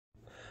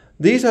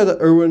These are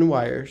the Irwin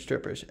wire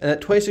strippers, and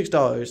at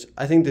 $26,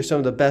 I think they're some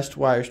of the best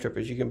wire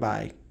strippers you can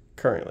buy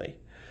currently.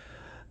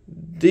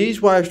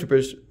 These wire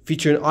strippers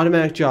feature an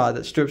automatic jaw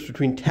that strips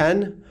between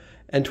 10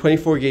 and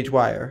 24 gauge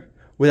wire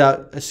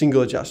without a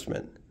single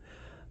adjustment.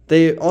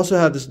 They also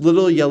have this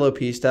little yellow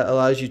piece that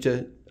allows you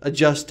to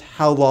adjust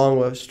how long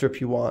of a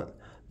strip you want,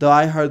 though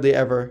I hardly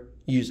ever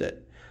use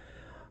it.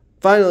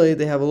 Finally,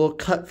 they have a little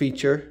cut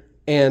feature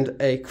and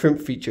a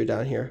crimp feature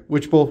down here,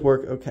 which both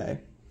work okay.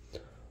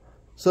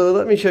 So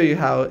let me show you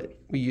how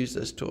we use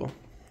this tool.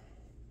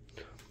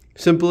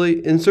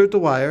 Simply insert the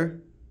wire,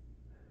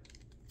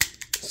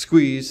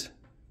 squeeze,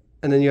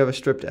 and then you have a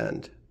stripped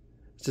end.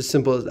 It's as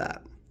simple as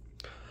that.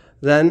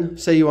 Then,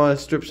 say you want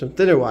to strip some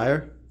thinner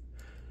wire,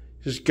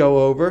 just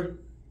go over,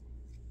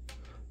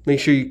 make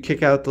sure you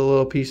kick out the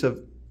little piece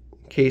of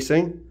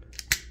casing,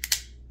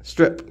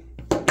 strip.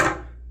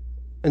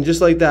 And just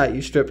like that,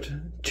 you stripped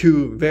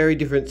two very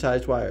different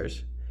sized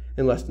wires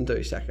in less than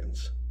 30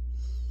 seconds.